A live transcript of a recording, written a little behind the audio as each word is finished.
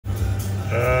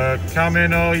Come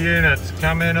in all units,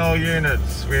 come in all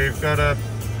units. We've got a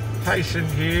patient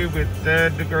here with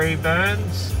 3rd degree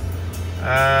burns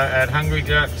at Hungry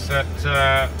Jack's at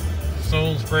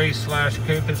Salisbury /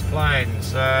 Coopers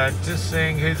Plains. Just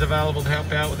seeing who's available to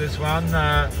help out with this one.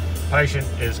 Patient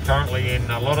is currently in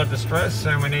a lot of distress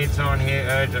and we need someone here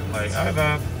urgently.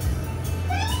 Over.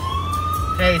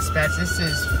 Hey dispatch, this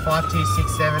is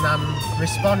 5267. I'm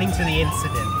responding to the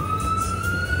incident.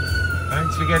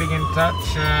 Thanks for getting in touch.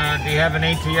 Do you have an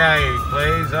ETA,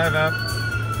 please? Over.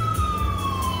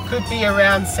 Could be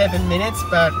around 7 minutes,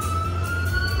 but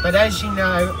as you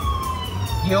know,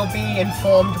 you'll be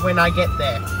informed when I get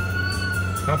there.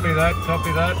 Copy that,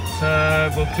 copy that.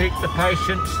 We'll keep the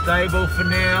patient stable for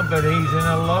now, but he's in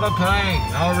a lot of pain.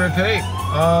 I'll repeat,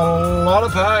 a lot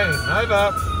of pain.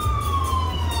 Over.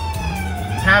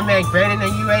 Paramedic Brennan, are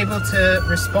you able to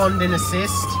respond and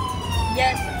assist?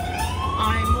 Yes,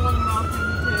 I'm more than welcome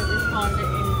to respond and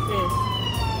assist.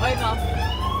 Over.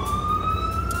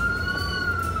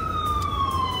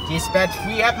 Dispatch,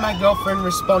 we have my girlfriend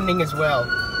responding as well.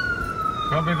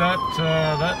 Copy that.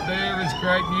 That there is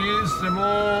great news. The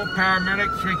more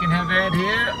paramedics we can have out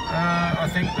here, I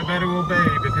think the better we'll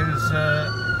be, because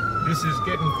this is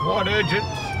getting quite urgent.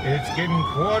 It's getting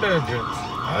quite urgent.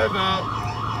 Over.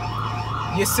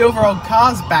 Your silver old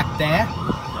car's back there.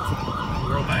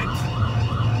 Well, mate.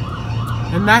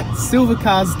 And that silver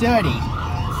car's dirty.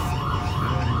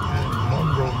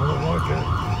 Mongrel, more like it.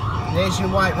 There's your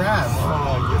white Rav.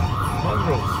 Oh, yeah.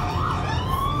 Mongrels.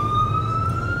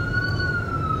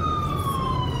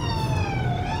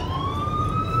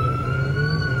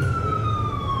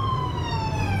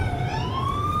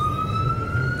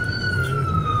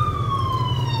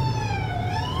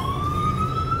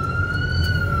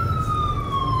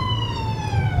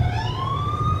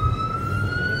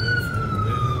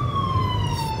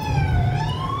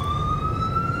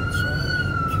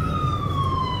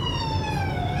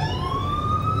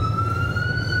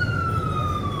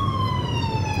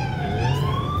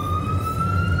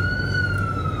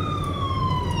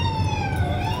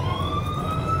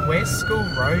 Where's School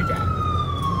Road at?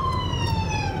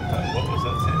 What was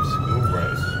that, Sam? School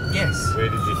Road? Yes. Where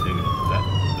did you see that?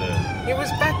 It was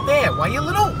back there. Why you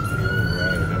little? School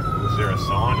Road. Was there a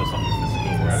sign or something for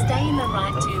School Road? Stay in the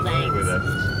right 2 lanes. Where that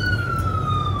is.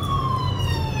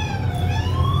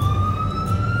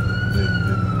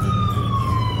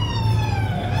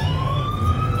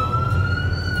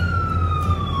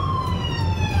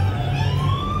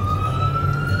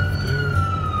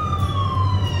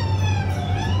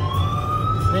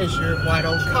 There's your white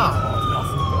old car.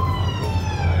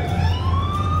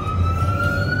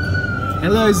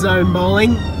 Hello, Zone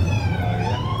Bowling.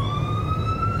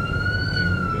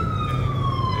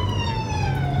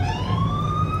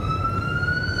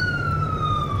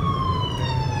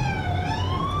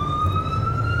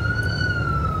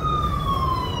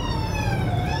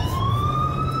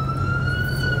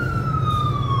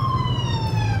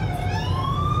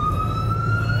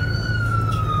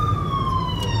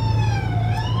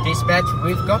 Dispatch,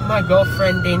 we've got my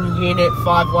girlfriend in unit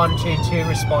 5122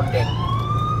 responding.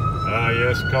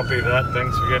 Yes, copy that.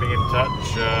 Thanks for getting in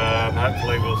touch.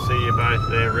 Hopefully we'll see you both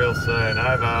there real soon.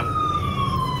 Over.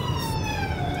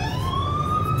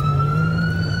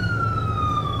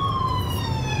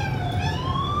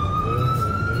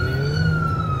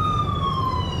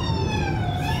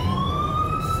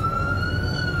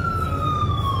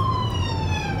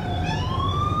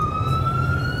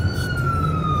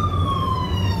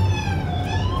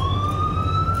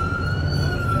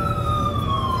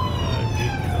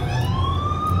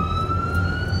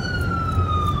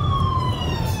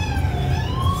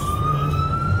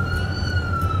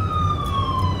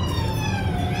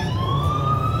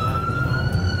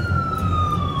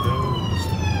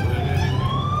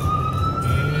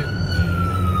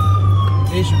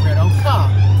 There's your red old car.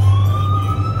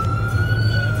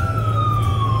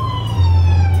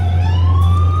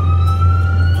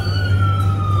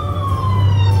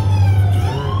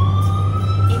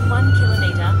 In 1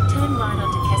 kilometre, turn right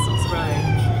onto Kessels Road.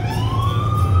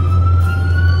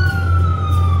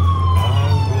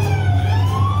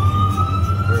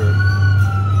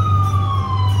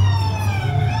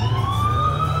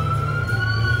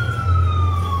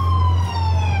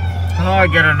 Can I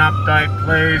get an update,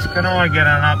 please? Can I get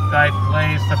an update,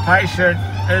 please? The patient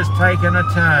has taken a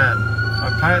turn.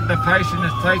 The patient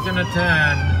has taken a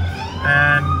turn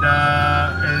and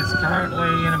is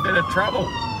currently in a bit of trouble.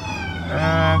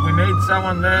 We need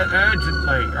someone there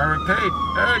urgently. I repeat,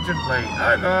 urgently.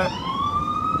 Over.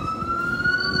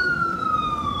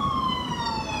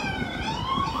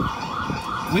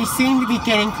 We seem to be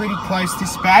getting pretty close,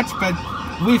 dispatch, but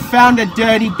We found a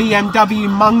dirty BMW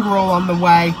mongrel on the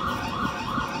way.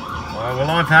 Oh, well,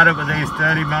 I've had it with these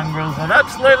dirty mongrels. I've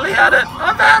absolutely had it.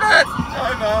 I've had it.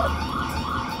 Over.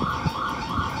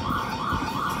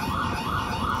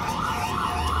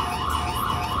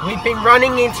 We've been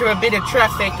running into a bit of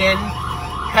traffic and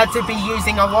had to be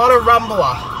using a lot of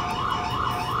rumbler.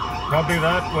 Copy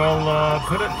that. Well,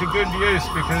 put it to good use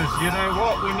because you know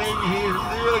what? We need you here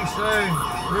really soon.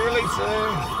 Really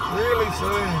soon. Really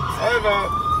soon.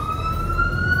 Over.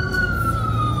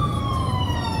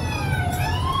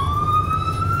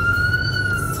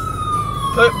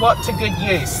 Put what to good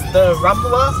use? The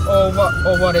rumbler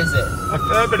or what is it?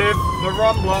 Affirmative. The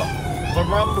rumbler. The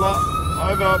rumbler.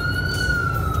 Over.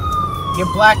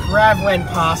 Your black Rav went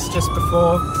past just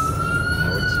before.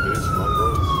 No excuse,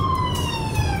 mongrels.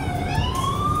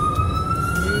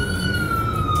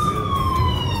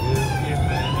 Will you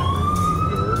marry me,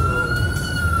 girl?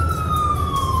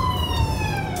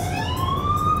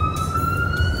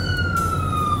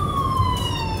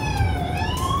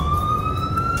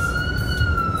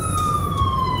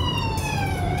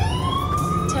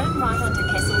 Turn right onto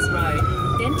Kessels Road,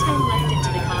 then turn left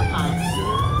into the car park.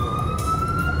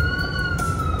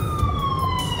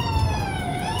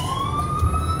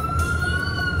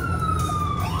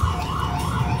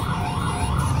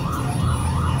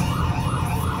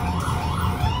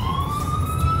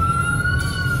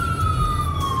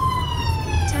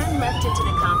 Turn left into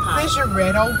the car park. There's your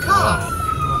red old car.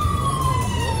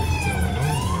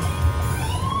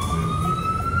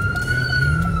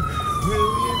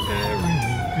 Will you marry me,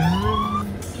 girl?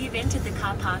 You've entered the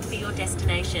car park for your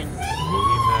destination. Will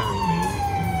you marry me?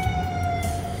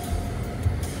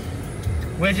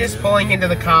 We're just pulling into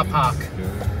the car park.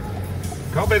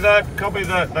 Copy that, copy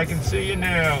that. They can see you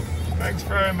now. Thanks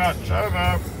very much.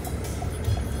 Over.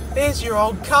 There's your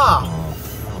old car. Oh,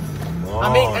 come on. I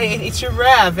mean, it's your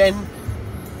Rav and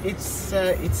it's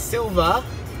silver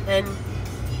and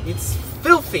it's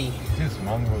filthy. Just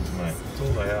mongrels, mate. That's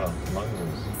all they are.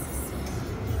 Mongrels.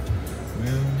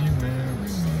 Will you marry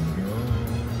me, girl?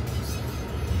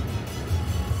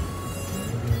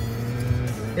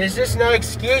 There's just no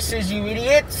excuses, you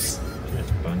idiots. Just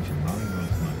a bunch of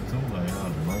mongrels, mate. That's all they are.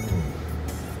 Mongrels.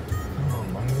 Come on,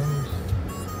 mongrels.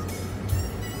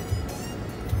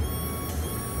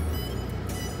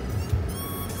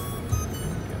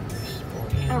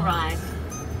 Arrived.